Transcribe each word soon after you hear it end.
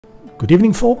Good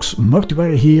evening folks,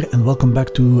 Mortuary here and welcome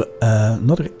back to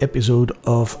another episode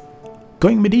of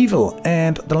Going Medieval.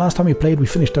 And the last time we played we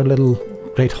finished our little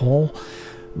great hall.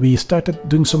 We started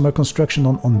doing some more construction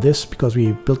on this because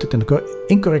we built it in the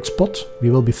incorrect spot.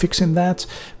 We will be fixing that.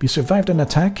 We survived an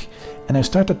attack and I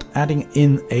started adding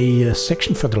in a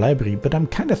section for the library, but I'm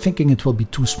kind of thinking it will be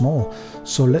too small.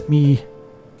 So let me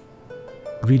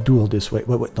redo all this. Wait,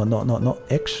 no,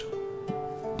 X,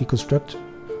 deconstruct.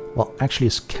 Well, actually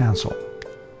it's cancel.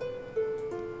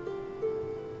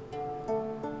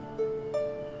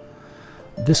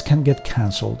 This can get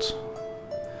cancelled.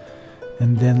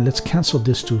 And then let's cancel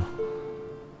this too.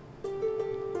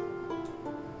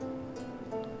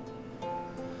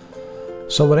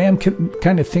 So what I am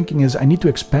kind of thinking is I need to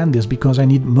expand this because I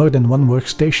need more than one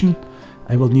workstation.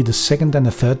 I will need a second and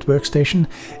a third workstation.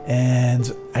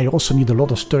 And I also need a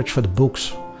lot of storage for the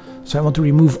books. So I want to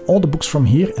remove all the books from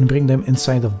here and bring them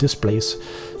inside of this place.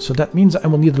 So that means I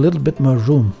will need a little bit more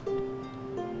room.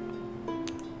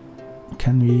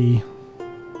 Can we...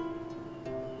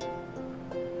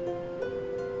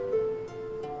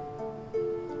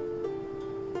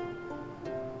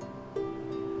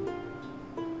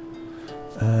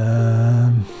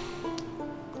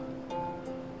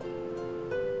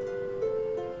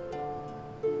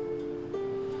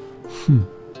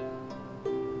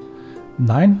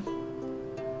 Nine?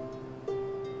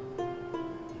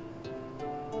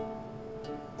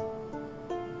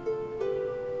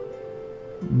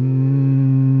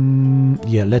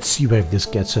 Yeah, let's see where this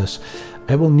gets us.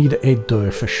 I will need a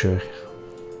door for sure.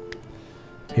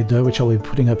 A door which I'll be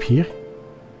putting up here.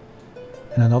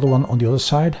 And another one on the other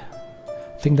side.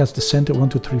 I think that's the center. 1,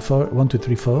 2, 3, 4. 1, 2,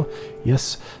 3, 4.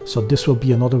 Yes. So this will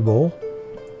be another wall.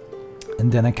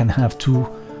 And then I can have two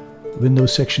window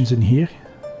sections in here.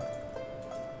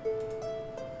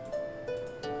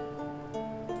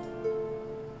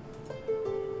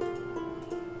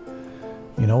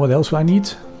 You know what else I need?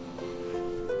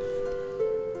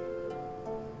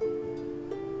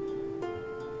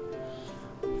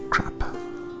 Crap.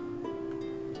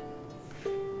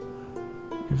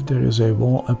 If there is a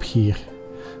wall up here,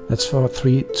 that's for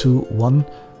 3, 2, 1.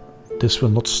 This will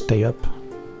not stay up.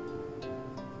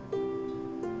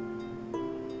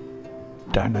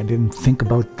 Darn, I didn't think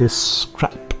about this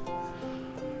crap.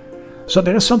 So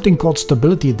there is something called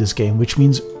stability in this game, which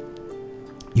means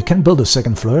you can build a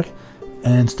second floor.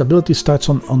 And stability starts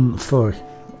on 4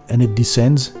 and it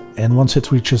descends, and once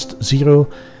it reaches 0,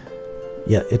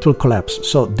 yeah, it will collapse.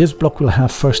 So this block will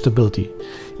have first stability.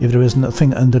 If there is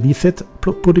nothing underneath it,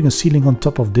 putting a ceiling on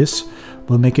top of this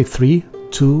will make it 3,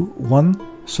 2, 1.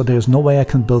 So there is no way I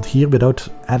can build here without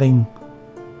adding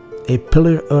a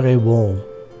pillar or a wall.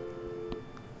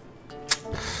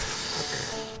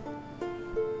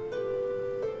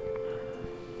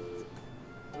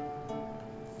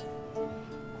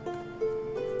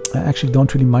 I actually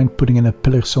don't really mind putting in a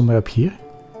pillar somewhere up here.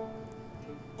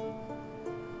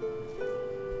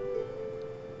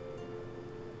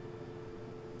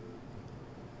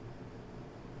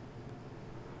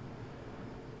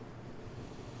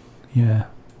 Yeah.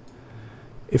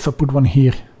 If I put one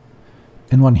here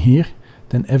and one here,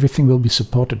 then everything will be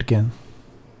supported again.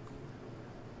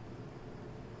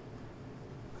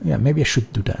 Yeah, maybe I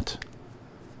should do that.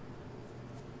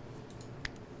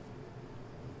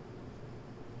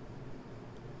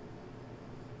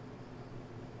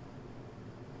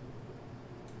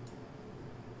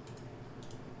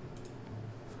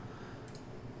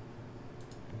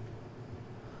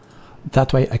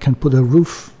 That way I can put a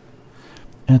roof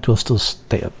and it will still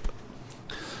stay up.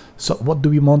 So what do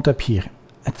we want up here?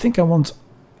 I think I want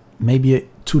maybe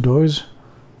 2 doors.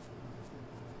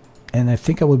 And I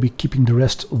think I will be keeping the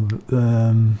rest of,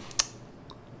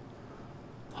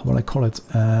 how will I call it?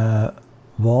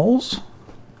 Walls.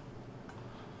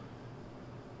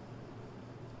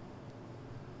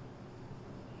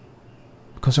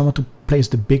 Because I want to place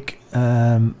the big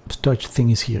storage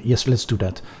thingies here. Yes, let's do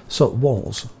that. So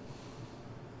walls.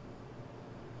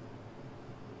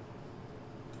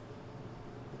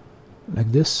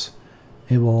 Like this,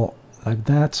 a wall like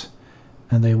that,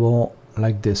 and a wall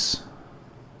like this.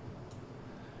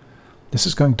 This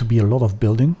is going to be a lot of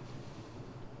building.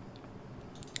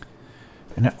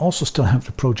 And I also still have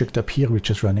the project up here which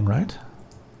is running, right?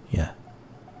 Yeah.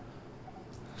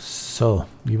 So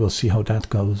we will see how that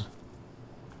goes.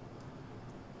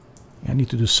 I need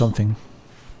to do something.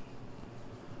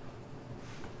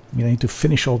 I mean, I need to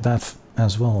finish all that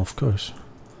as well, of course.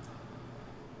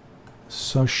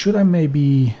 So should I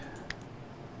maybe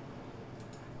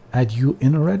add you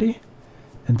in already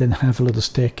and then have a little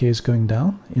staircase going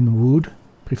down in wood,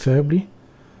 preferably?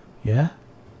 Yeah.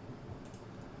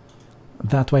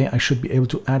 That way I should be able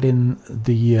to add in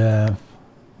the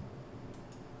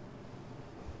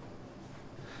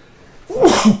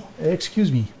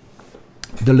excuse me,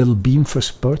 the little beam for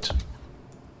support.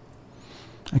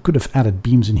 I could have added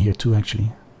beams in here too,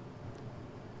 actually.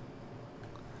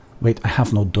 Wait, I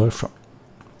have no door from...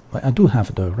 Well, I do have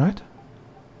a door, right?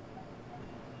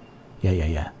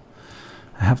 Yeah.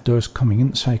 I have doors coming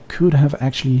in, so I could have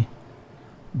actually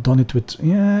done it with...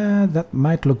 Yeah, that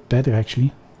might look better,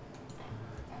 actually.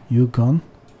 You gone.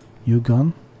 You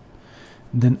gone.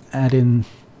 Then add in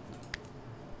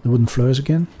the wooden floors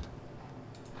again.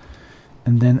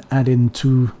 And then add in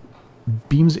 2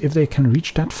 beams if they can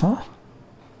reach that far.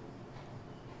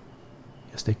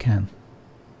 Yes, they can.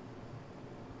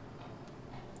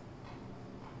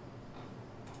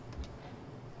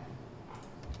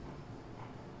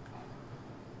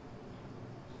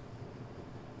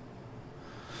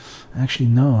 Actually,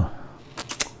 no.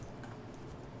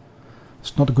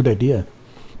 It's not a good idea.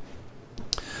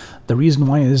 The reason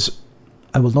why is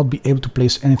I will not be able to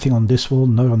place anything on this wall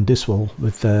nor on this wall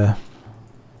with the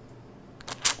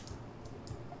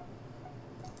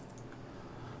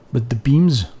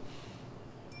beams.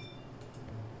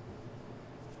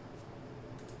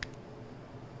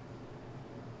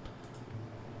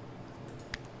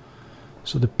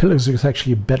 So the pillars is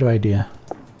actually a better idea.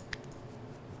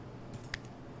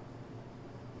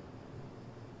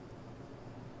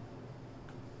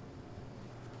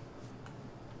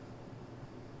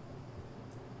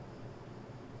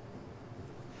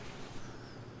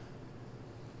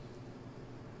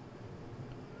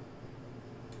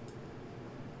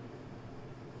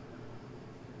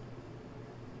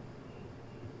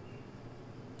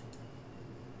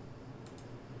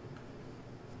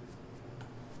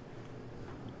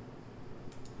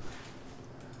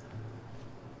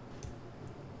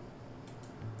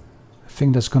 I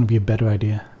think that's going to be a better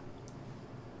idea.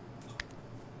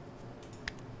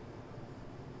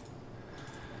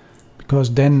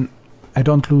 Because then I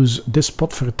don't lose this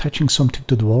spot for attaching something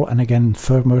to the wall, and again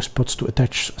firmer spots to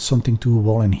attach something to a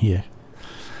wall in here.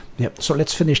 Yep, so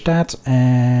let's finish that,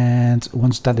 and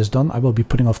once that is done I will be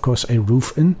putting of course a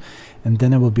roof in, and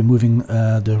then I will be moving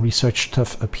the research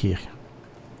stuff up here.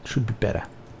 Should be better.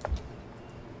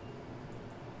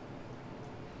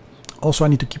 Also I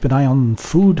need to keep an eye on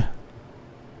food.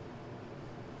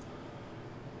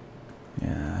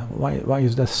 Yeah, why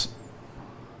is this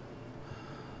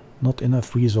not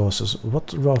enough resources?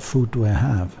 What raw food do I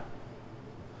have?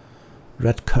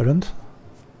 Red currant,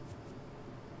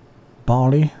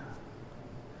 barley,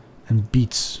 and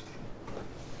beets.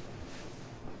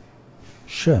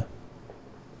 Sure.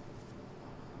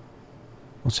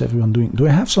 What's everyone doing? Do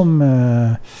I have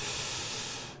some...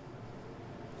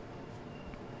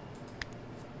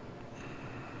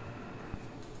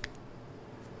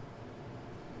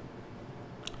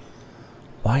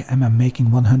 Why am I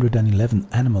making 111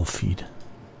 animal feed?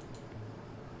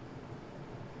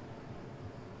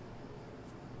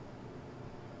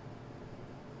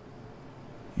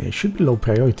 Yeah, it should be low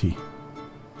priority.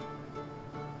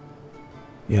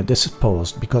 Yeah, this is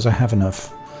paused because I have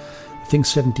enough. I think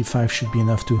 75 should be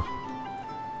enough too.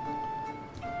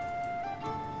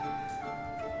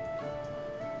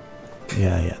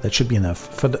 Yeah, that should be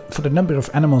enough. For the number of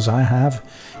animals I have,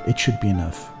 it should be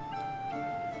enough.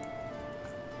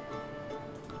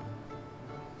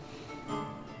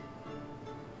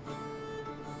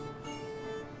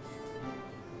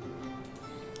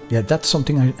 Yeah, that's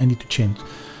something I need to change.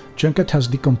 Junket has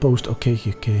decomposed.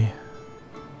 Okay.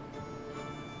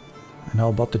 I know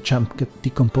about the junket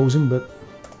decomposing, but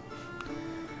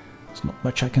there's not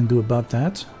much I can do about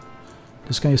that.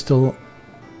 This guy is still...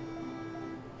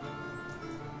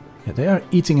 Yeah, they are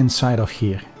eating inside of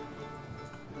here.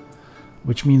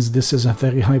 Which means this is a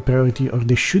very high priority, or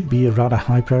this should be a rather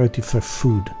high priority for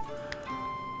food.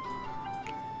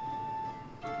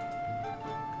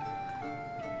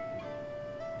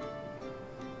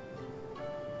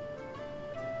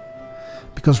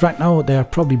 Because right now they are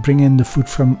probably bringing the food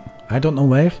from I don't know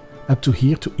where up to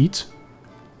here to eat.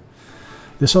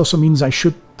 This also means I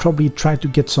should probably try to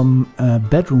get some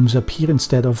bedrooms up here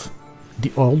instead of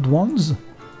the old ones.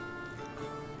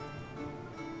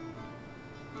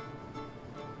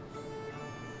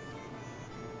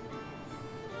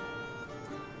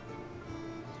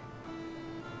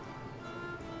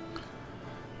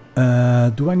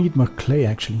 Do I need more clay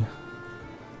actually?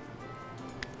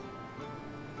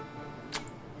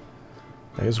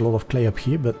 There is a lot of clay up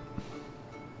here, but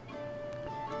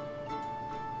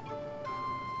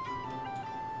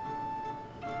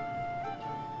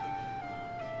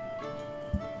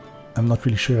I'm not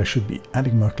really sure I should be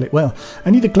adding more clay. Well,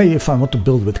 I need the clay if I want to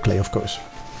build with clay, of course.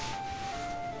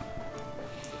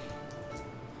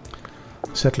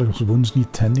 Settler's wounds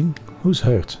need tending. Who's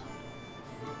hurt?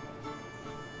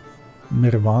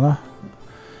 Marijuana.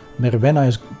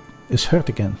 Marijuana is hurt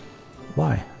again.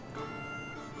 Why?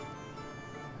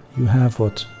 You have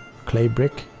what? Clay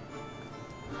brick?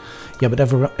 Yeah, but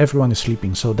everyone is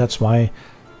sleeping, so that's why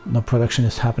no production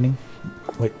is happening.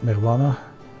 Wait, marijuana?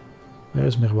 Where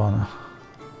is marijuana?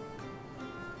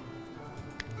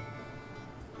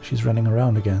 She's running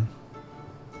around again.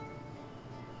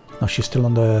 No, she's still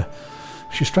on the...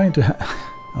 She's trying to...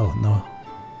 Oh, no.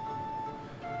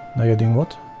 Now you're doing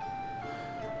what?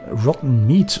 Rotten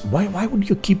meat. Why would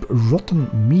you keep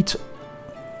rotten meat?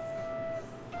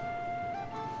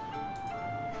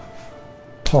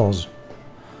 Pause.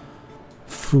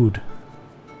 Food.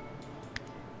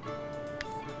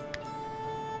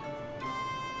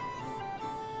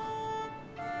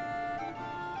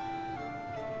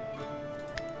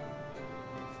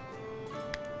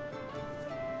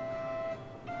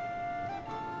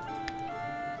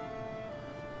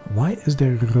 Why is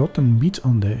there rotten meat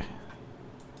on there?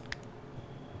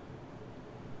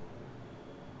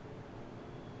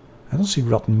 I don't see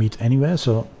rotten meat anywhere,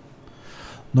 so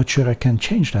not sure I can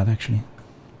change that actually.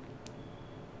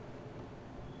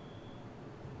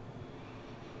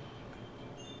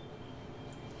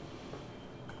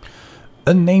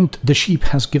 Unnamed, the sheep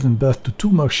has given birth to 2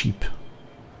 more sheep.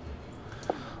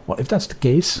 Well, if that's the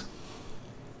case...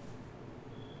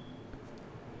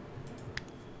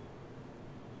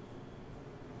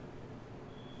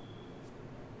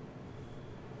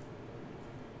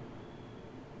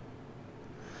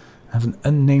 I have an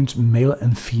unnamed male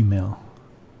and female.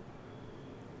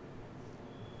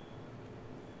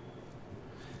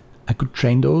 I could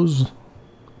train those,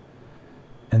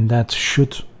 and that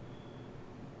should...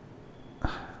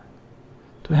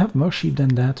 Do I have more sheep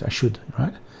than that? I should,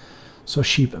 right? So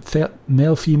sheep,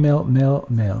 male, female, male,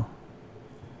 male.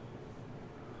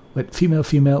 Wait, female,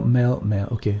 female, male, male,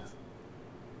 okay.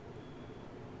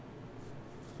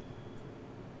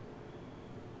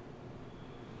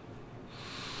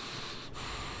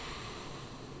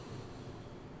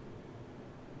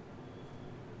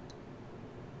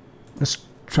 Let's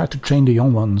try to train the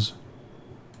young ones.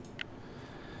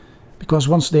 Because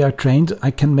once they are trained, I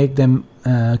can make them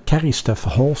carry stuff,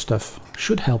 haul stuff.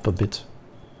 Should help a bit.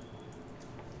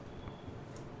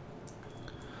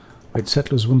 Wait,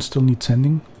 settlers wound still need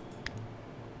sending.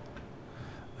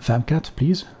 Vamcat,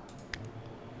 please.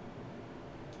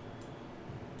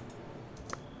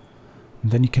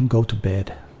 And then you can go to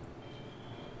bed.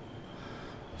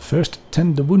 First,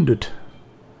 tend the wounded.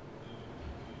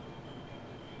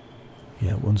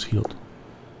 Yeah, one's healed.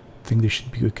 I think they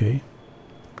should be okay.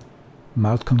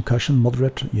 Mild concussion,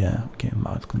 moderate. Yeah, okay,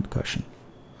 mild concussion.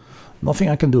 Nothing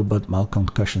I can do but mild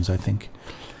concussions, I think.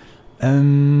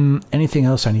 Anything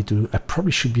else I need to... I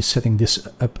probably should be setting this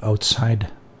up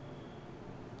outside.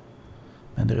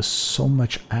 And there is so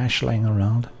much ash lying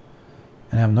around.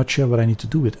 And I'm not sure what I need to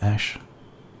do with ash.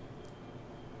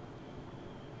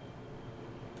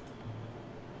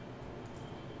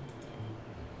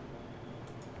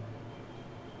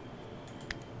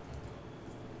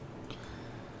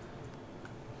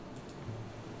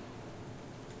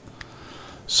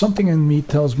 Something in me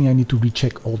tells me I need to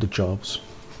recheck all the jobs.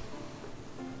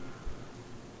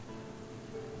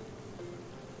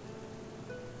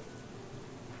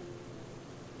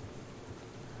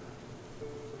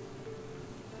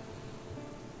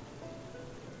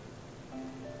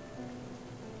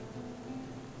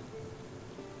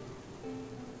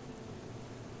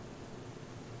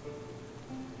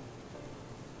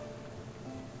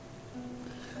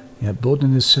 Yeah,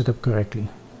 Bowden is set up correctly.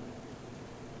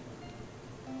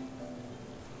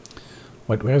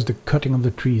 Wait, where's the cutting of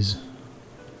the trees?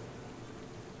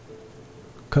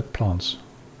 Cut plants.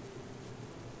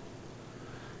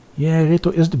 Yeah,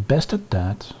 Reto is the best at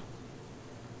that.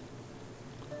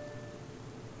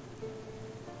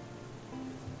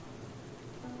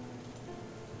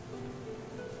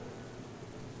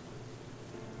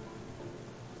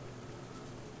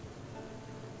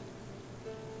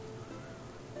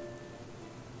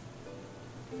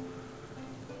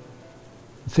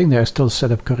 I think they are still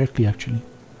set up correctly, actually.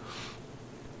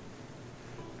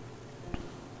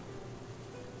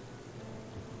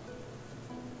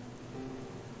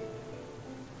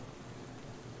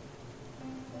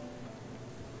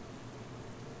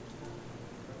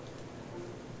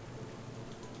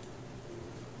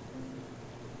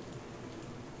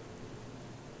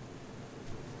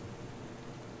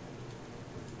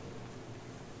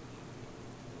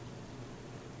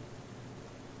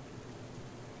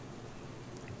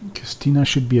 Christina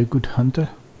should be a good hunter.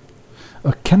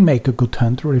 Or can make a good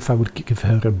hunter if I would give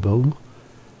her a bow.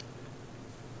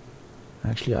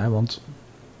 Actually, I want...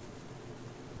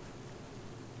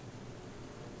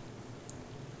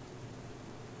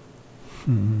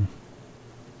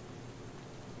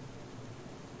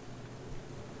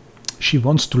 She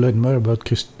wants to learn more about...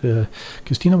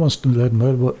 Christina wants to learn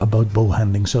more about bow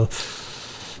handling, so...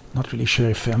 Not really sure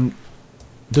if I'm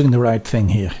doing the right thing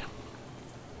here.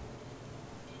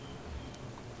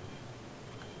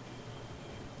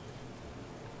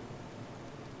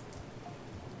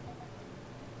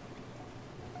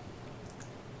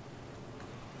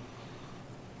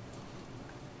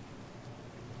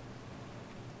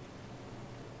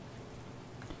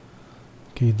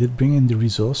 Okay, did bring in the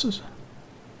resources.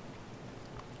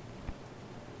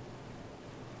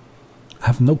 I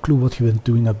have no clue what he was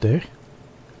doing up there.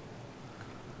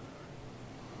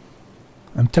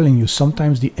 I'm telling you,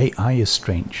 sometimes the AI is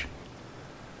strange.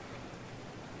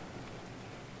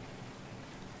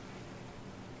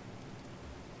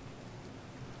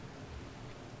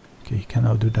 Okay, you can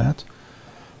now do that.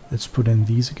 Let's put in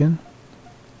these again.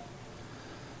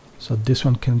 So this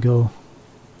one can go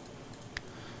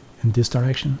in this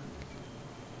direction.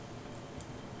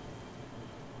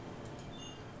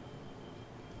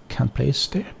 Can't place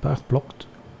there, path blocked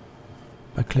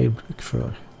by clay brick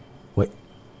fur. Wait.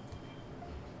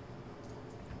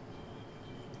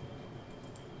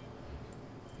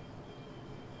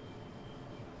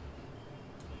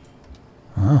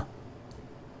 Huh.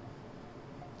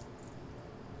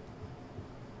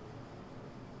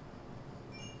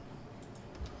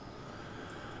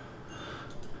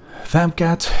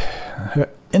 Famcat, her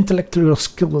intellectual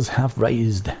skills have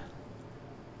raised.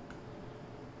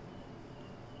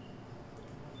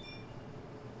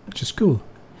 Which is cool.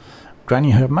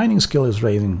 Granny, her mining skill is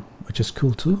raising, which is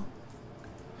cool too.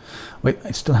 Wait,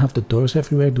 I still have the doors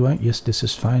everywhere, do I? Yes, this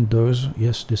is fine. Doors.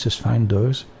 Yes, this is fine.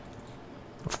 Doors.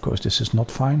 Of course, this is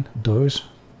not fine. Doors.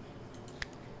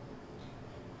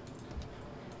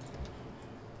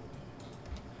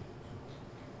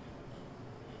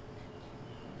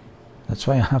 That's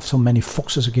why I have so many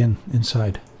foxes again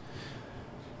inside.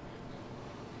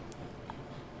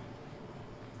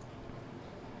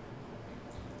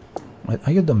 Wait,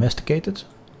 are you domesticated?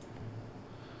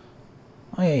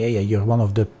 Oh yeah, you're one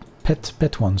of the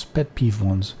pet ones, pet peeve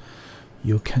ones.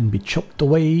 You can be chopped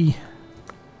away.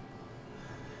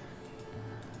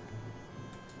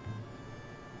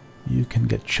 You can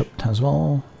get chopped as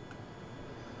well.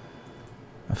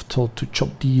 I've told to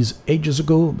chop these ages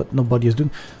ago, but nobody is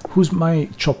doing. Who's my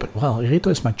chopper? Well, Reto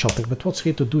is my chopper, but what's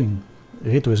Reto doing?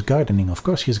 Reto is gardening. Of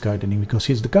course he's gardening because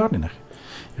he's the gardener.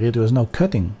 Reto is now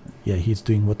cutting. Yeah, he's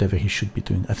doing whatever he should be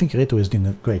doing. I think Reto is doing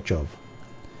a great job.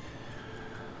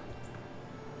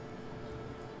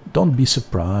 Don't be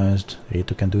surprised.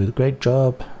 Reto can do a great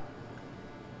job.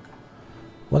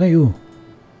 What are you?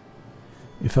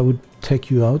 If I would take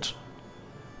you out,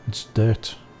 it's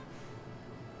dirt.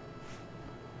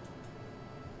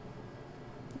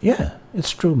 Yeah,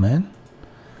 it's true, man.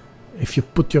 If you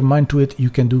put your mind to it, you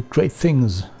can do great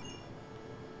things.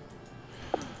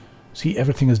 See,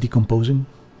 everything is decomposing.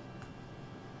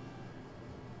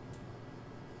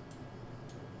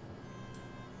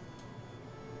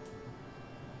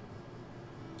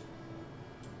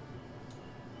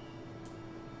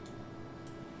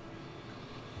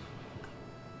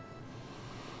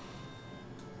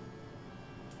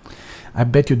 I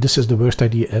bet you this is the worst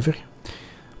idea ever.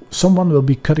 Someone will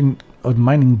be cutting or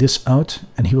mining this out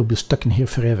and he will be stuck in here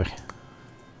forever.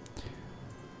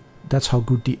 That's how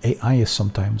good the AI is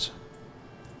sometimes.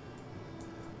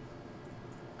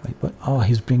 Wait, what? Oh,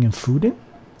 he's bringing food in?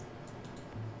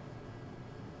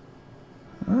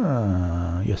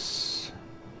 Ah, yes.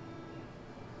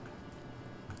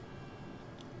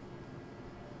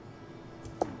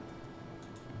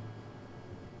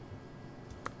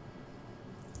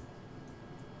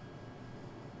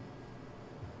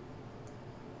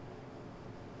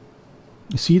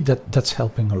 You see, that's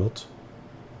helping a lot.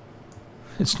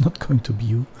 It's not going to be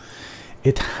you.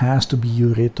 It has to be you,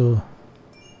 Reto.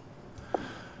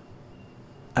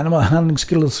 Animal handling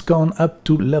skill has gone up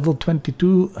to level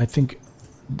 22. I think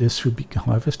this should be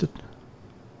harvested.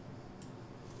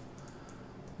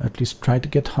 At least try to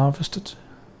get harvested.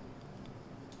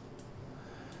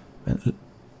 And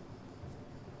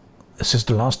this is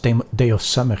the last day of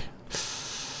summer.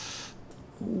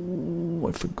 Ooh,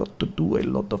 I forgot to do a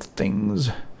lot of things.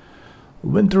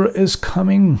 Winter is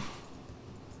coming.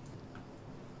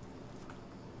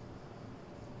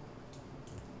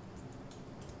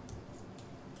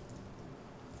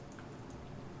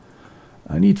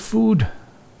 I need food.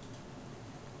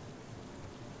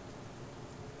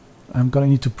 I'm gonna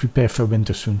need to prepare for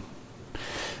winter soon.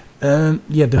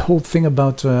 Yeah, the whole thing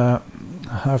about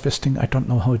harvesting, I don't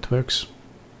know how it works.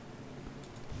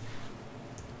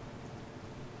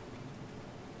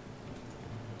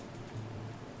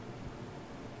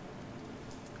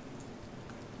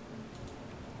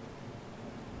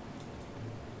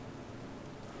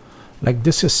 Like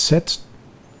this is set.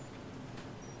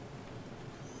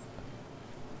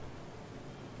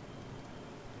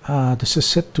 This is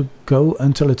set to go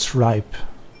until it's ripe.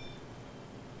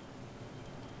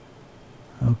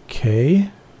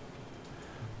 Okay.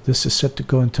 This is set to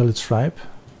go until it's ripe.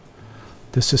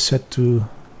 This is set to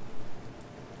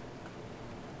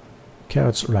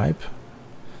carrots ripe.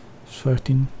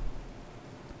 13.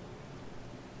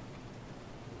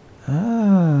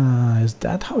 Is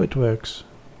that how it works?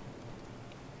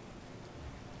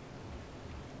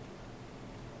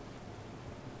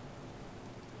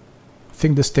 I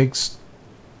think this takes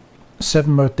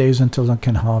 7 more days until I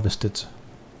can harvest it.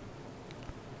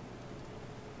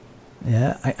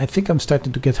 Yeah, I think I'm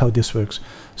starting to get how this works.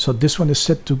 So this one is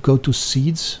set to go to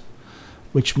seeds,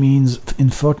 which means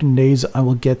in 14 days I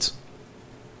will get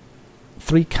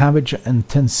 3 cabbage and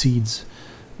 10 seeds.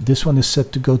 This one is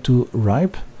set to go to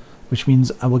ripe, which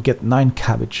means I will get 9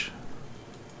 cabbage.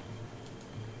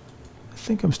 I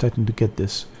think I'm starting to get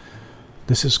this.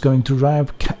 This is going to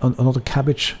ripe, another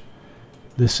cabbage.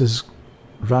 This is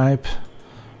ripe,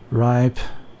 ripe.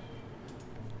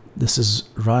 This is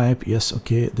ripe, yes,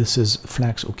 okay. This is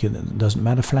flax, okay, it doesn't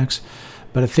matter flax.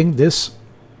 But I think this,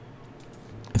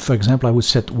 if for example I would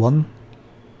set 1,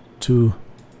 2,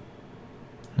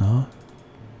 no,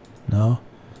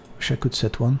 wish I could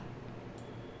set 1.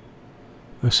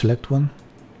 Or select 1.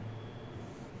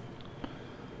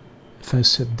 If I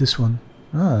set this one,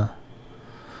 I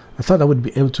thought I would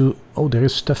be able to, oh, there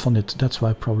is stuff on it, that's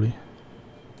why probably.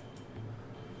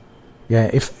 Yeah,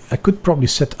 if I could probably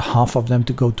set half of them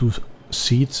to go to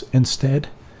seeds instead,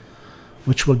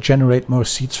 which will generate more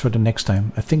seeds for the next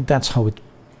time. I think that's how it's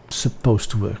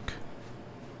supposed to work.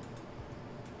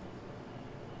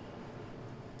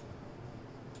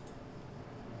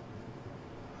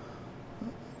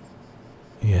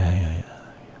 Yeah.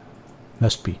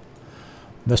 Must be.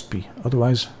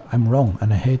 Otherwise, I'm wrong,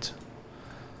 and I hate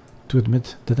to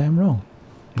admit that I'm wrong.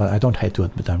 Well, I don't hate to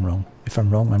admit I'm wrong. If I'm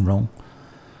wrong, I'm wrong.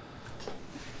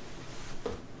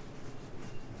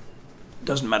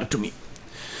 Doesn't matter to me.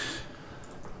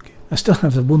 Okay. I still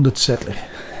have the wounded settler.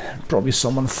 Probably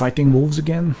someone fighting wolves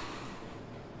again.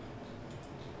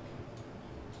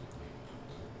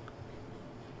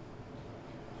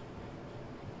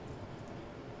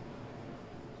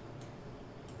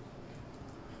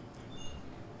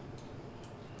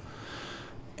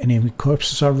 Enemy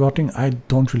corpses are rotting. I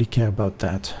don't really care about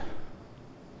that.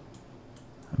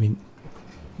 I mean,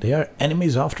 they are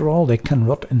enemies after all. They can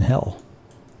rot in hell.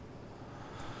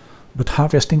 But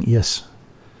harvesting, yes.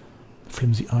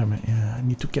 Flimsy armor, yeah, I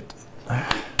need to get...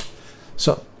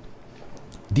 So,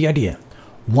 the idea.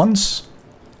 Once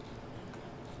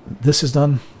this is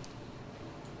done,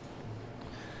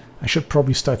 I should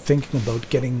probably start thinking about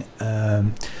getting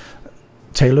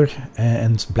tailor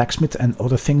and blacksmith and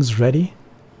other things ready.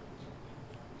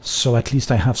 So at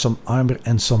least I have some armor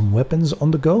and some weapons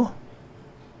on the go.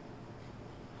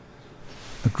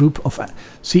 A group of...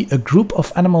 See, a group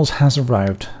of animals has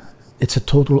arrived. It's a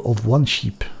total of 1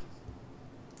 sheep.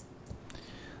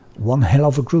 One hell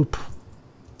of a group.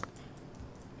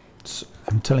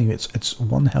 I'm telling you, it's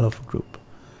one hell of a group.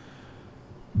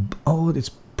 Oh, it's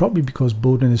probably because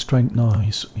Bowden is trying... No,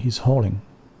 he's hauling.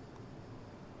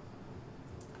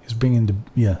 He's bringing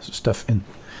the stuff in.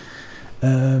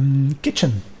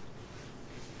 Kitchen.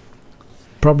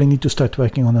 Probably need to start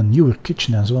working on a newer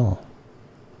kitchen as well.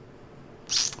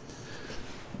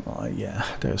 Oh yeah,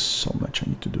 there's so much I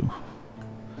need to do.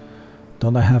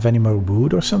 Don't I have any more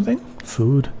wood or something?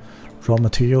 Food, raw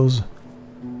materials.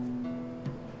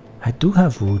 I do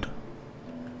have wood.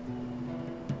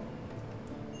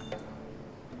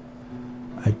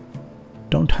 I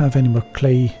don't have any more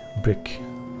clay brick.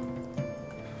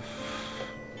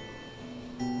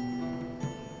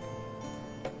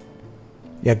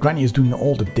 Yeah, Granny is doing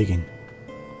all the digging.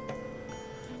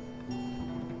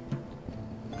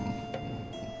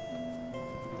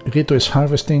 Rito is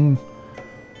harvesting.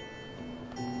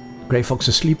 Grey Fox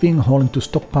is sleeping, hauling to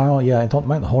stockpile. Yeah, I don't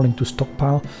mind hauling to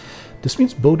stockpile. This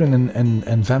means Bowden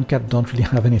and Vamcat don't really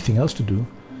have anything else to do.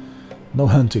 No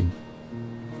hunting.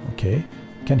 Okay.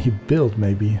 Can he build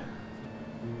maybe?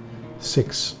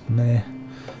 6. Nah.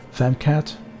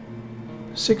 Vamcat.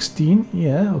 16.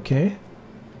 Yeah, okay.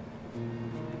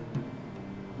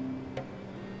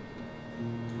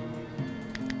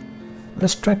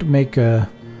 Let's try to make her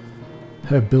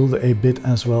build a bit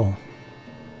as well.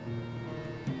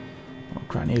 Oh,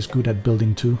 Granny is good at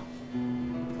building too.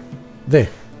 There.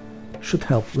 Should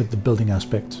help with the building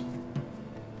aspect.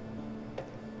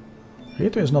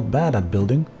 Rita is not bad at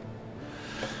building.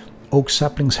 Oak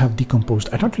saplings have decomposed.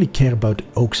 I don't really care about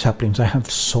oak saplings. I have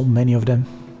so many of them.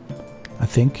 I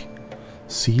think.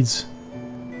 Seeds.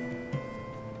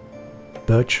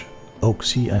 Birch. Oak.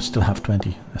 See, I still have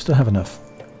 20. I still have enough.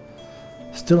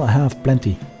 Still I have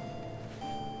plenty.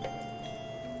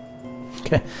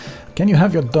 Okay. Can you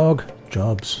have your dog?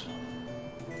 Jobs.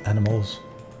 Animals.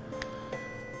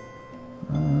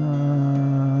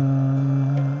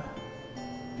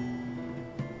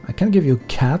 I can give you a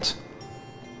cat.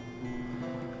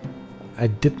 I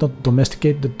did not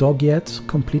domesticate the dog yet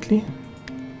completely.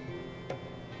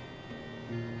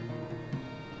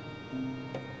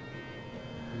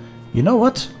 You know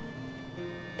what?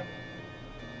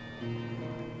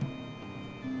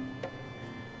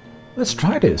 Let's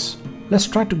try this. Let's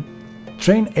try to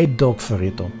train a dog for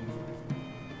Rito.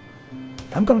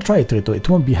 I'm gonna try it, Rito. It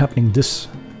won't be happening this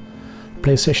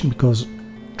play session because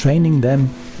training them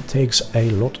takes a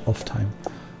lot of time.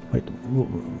 Wait,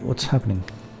 what's happening?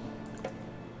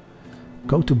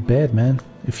 Go to bed, man.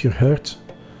 If you're hurt,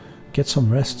 get some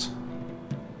rest.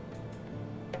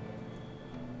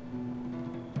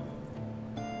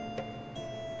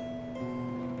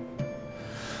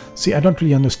 See, I don't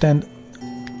really understand.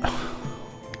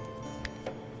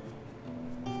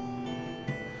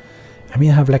 I mean,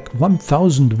 I have like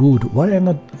 1000 wood. Why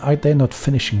are they not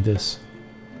finishing this?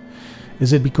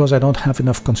 Is it because I don't have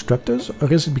enough constructors,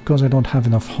 or is it because I don't have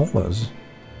enough haulers?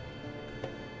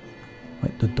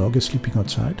 Wait, the dog is sleeping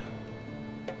outside.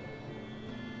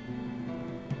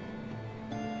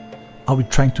 Are we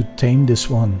trying to tame this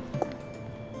one?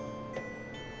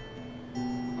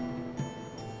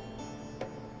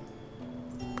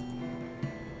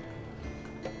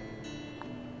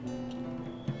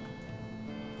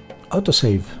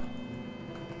 Autosave.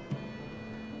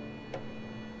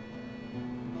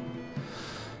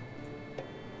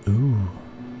 Ooh,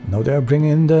 now they are bringing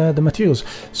in the materials.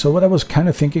 So what I was kind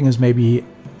of thinking is maybe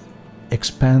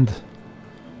expand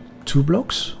 2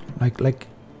 blocks, like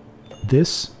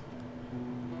this.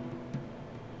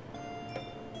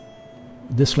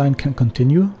 This line can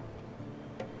continue,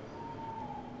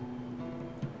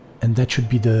 and that should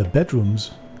be the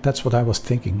bedrooms. That's what I was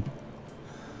thinking.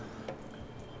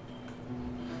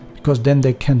 Because then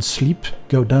they can sleep,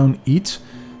 go down, eat,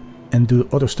 and do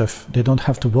other stuff. They don't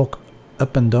have to walk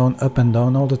up and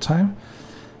down all the time.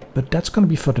 But that's gonna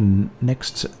be for the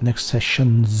next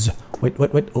sessions. Wait.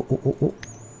 Oh.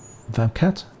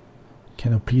 Vamcat,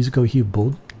 can you please go here,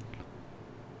 Bode?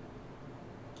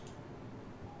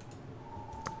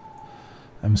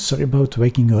 I'm sorry about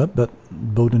waking you up, but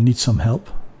Bode needs some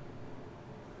help.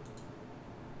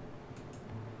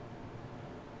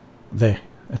 There.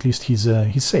 At least he's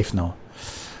safe now.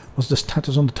 What's the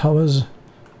status on the towers?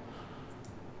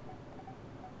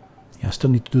 Yeah, I still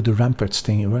need to do the ramparts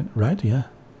thing, right? Yeah.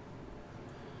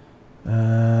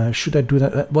 Should I do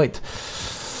that? Wait.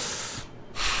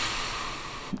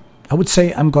 I would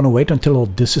say I'm gonna wait until all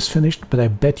this is finished, but I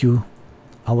bet you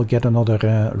I will get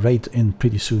another raid in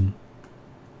pretty soon.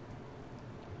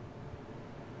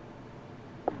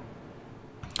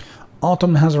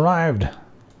 Autumn has arrived.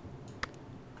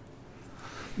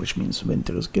 Which means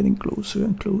winter is getting closer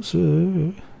and closer.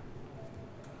 And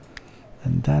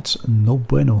that's no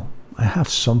bueno. I have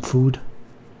some food.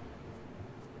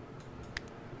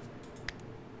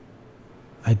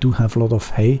 I do have a lot of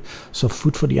hay, so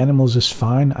food for the animals is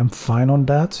fine. I'm fine on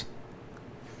that.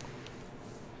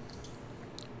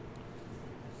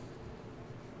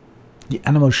 The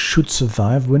animals should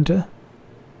survive winter.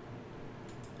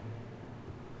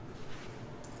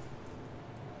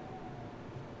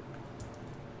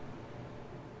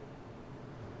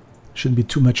 Shouldn't be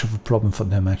too much of a problem for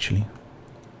them, actually.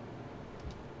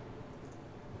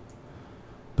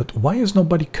 But why is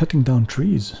nobody cutting down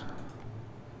trees?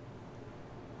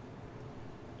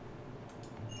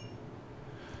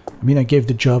 I mean, I gave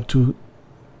the job to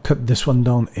cut this one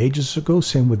down ages ago.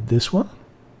 Same with this one.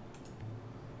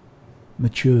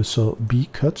 Mature, so B,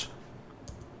 cut.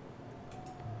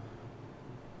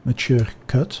 Mature,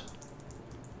 cut.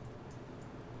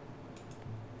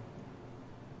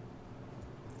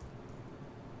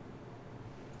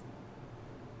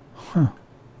 Huh.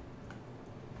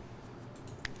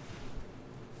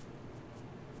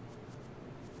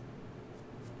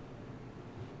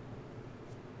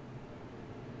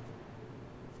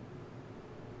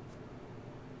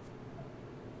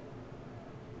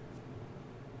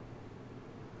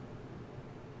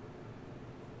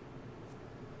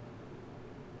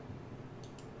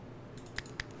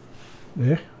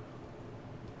 There.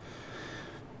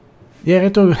 Yeah,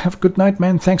 Reto, have a good night,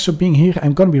 man. Thanks for being here.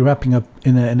 I'm gonna be wrapping up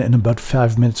in about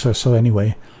 5 minutes or so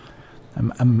anyway.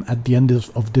 I'm at the end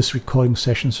of this recording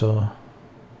session, so...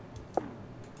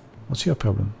 What's your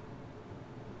problem?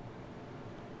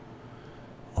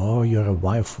 Oh, you're a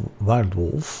wild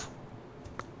wolf.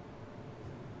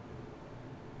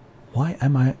 Why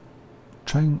am I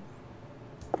trying...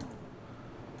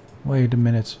 Wait a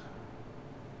minute.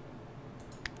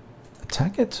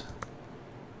 Attack it.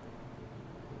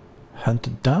 Hunt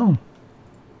it down.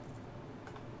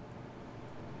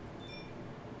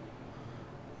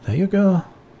 There you go.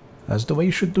 That's the way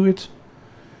you should do it.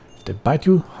 If they bite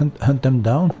you, hunt them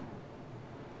down.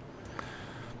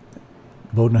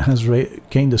 Bowden has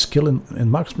gained a skill in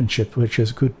marksmanship, which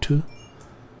is good too.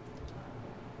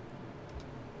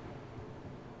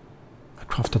 I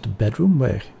crafted a bedroom.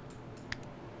 Where?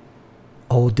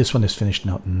 Oh, this one is finished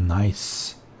now.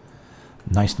 Nice.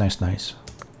 Nice, nice, nice.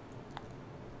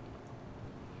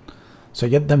 So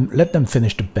let them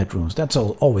finish the bedrooms. That's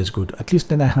always good. At least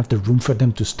then I have the room for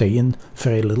them to stay in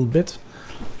for a little bit.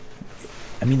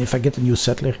 I mean, if I get a new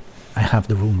settler, I have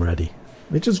the room ready,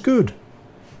 which is good.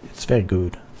 It's very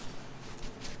good.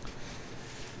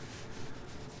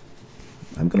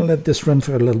 I'm gonna let this run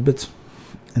for a little bit,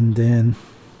 and then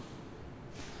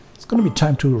it's gonna be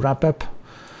time to wrap up.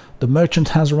 The merchant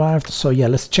has arrived, so yeah,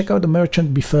 let's check out the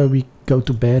merchant before we go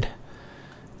to bed.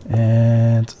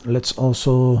 And let's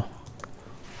also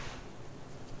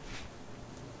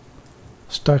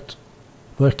start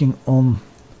working on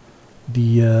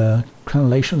the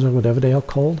crenellations, or whatever they are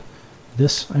called.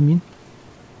 This, I mean.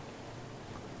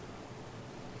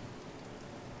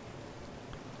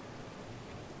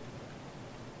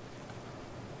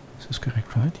 Is this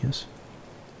correct, right? Yes.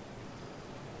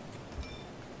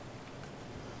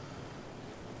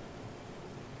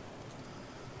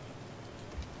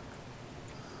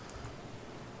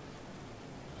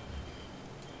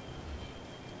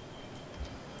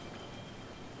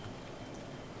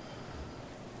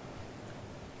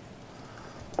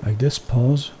 Like this,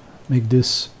 pause, make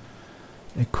this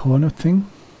a corner thing.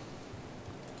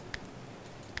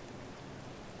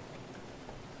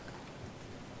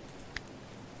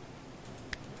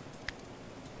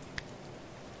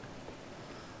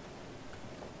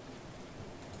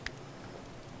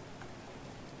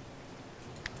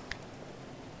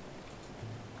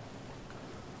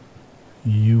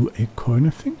 You a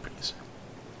corner thing, please.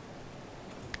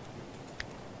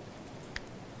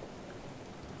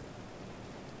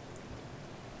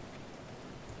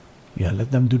 Yeah,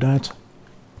 let them do that.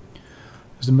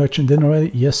 Is the merchant in already?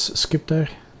 Yes, skip there.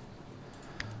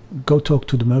 Go talk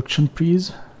to the merchant,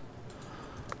 please.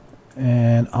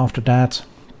 And after that,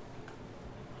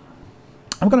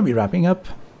 I'm gonna be wrapping up.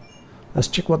 Let's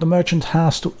check what the merchant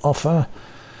has to offer.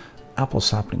 Apple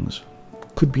saplings.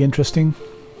 Could be interesting.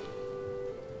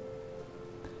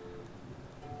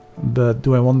 But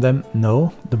do I want them?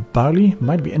 No. The barley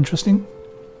might be interesting.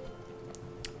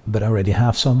 But I already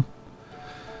have some.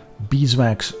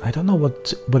 Beeswax, I don't know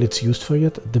what it's used for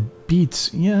yet. The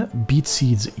beets, yeah, beet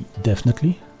seeds,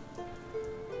 definitely.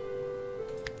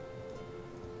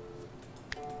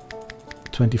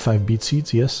 25 beet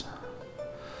seeds, yes.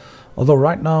 Although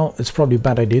right now it's probably a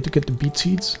bad idea to get the beet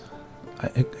seeds.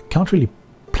 I can't really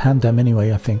plant them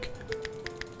anyway, I think.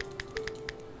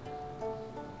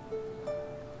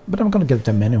 But I'm gonna get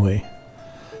them anyway.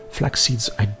 Flax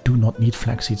seeds, I do not need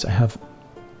flax seeds. I have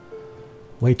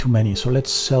way too many, so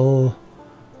let's sell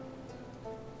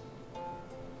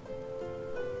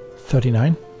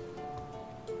 39.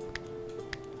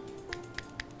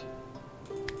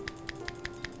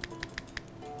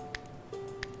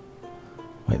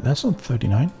 Wait, that's not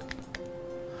 39.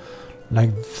 Like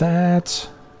that.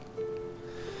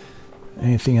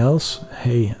 Anything else?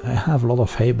 Hay. I have a lot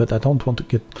of hay, but I don't want to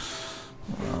get...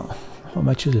 how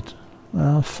much is it?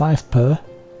 5 per.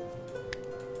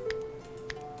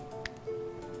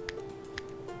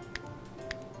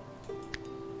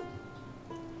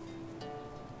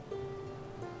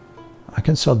 I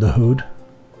can sell the hood.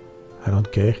 I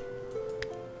don't care.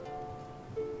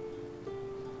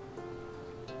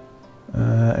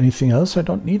 Anything else I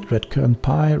don't need? Red currant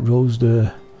pie, rose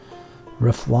the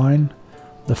rough wine.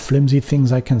 The flimsy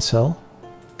things I can sell.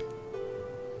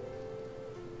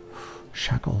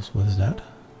 Shackles, what is that?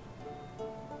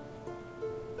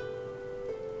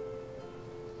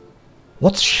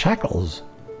 What's shackles?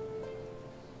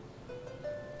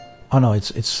 Oh no,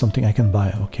 it's something I can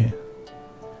buy, okay.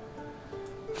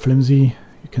 Flimsy,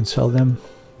 you can sell them.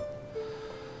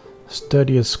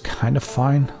 Sturdy is kind of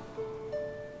fine.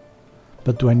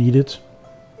 But do I need it?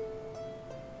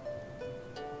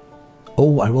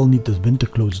 Oh, I will need the winter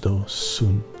clothes though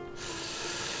soon.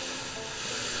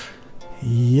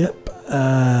 Yep,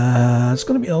 it's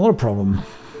gonna be another problem.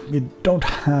 We don't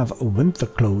have winter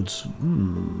clothes.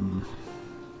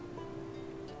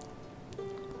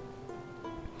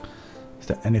 Is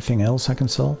there anything else I can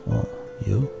sell? Well,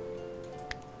 you.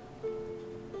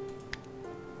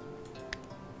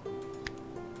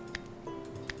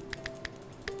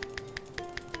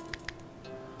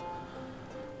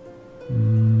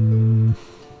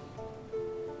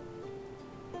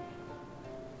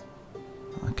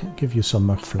 I can give you some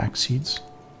more flax seeds.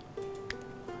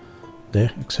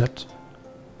 There, accept.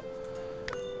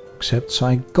 So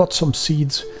I got some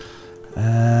seeds.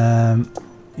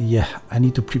 Yeah, I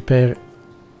need to prepare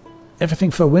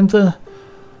everything for winter,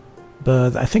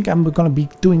 but I think I'm gonna be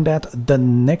doing that the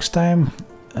next time.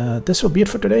 This will be it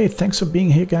for today. Thanks for being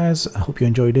here, guys. I hope you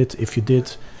enjoyed it. If you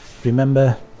did,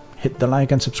 remember, hit the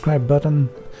like and subscribe button.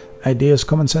 Ideas,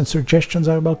 comments and suggestions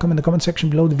are welcome in the comment section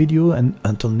below the video, and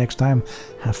until next time,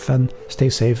 have fun, stay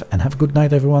safe, and have a good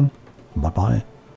night, everyone. Bye bye.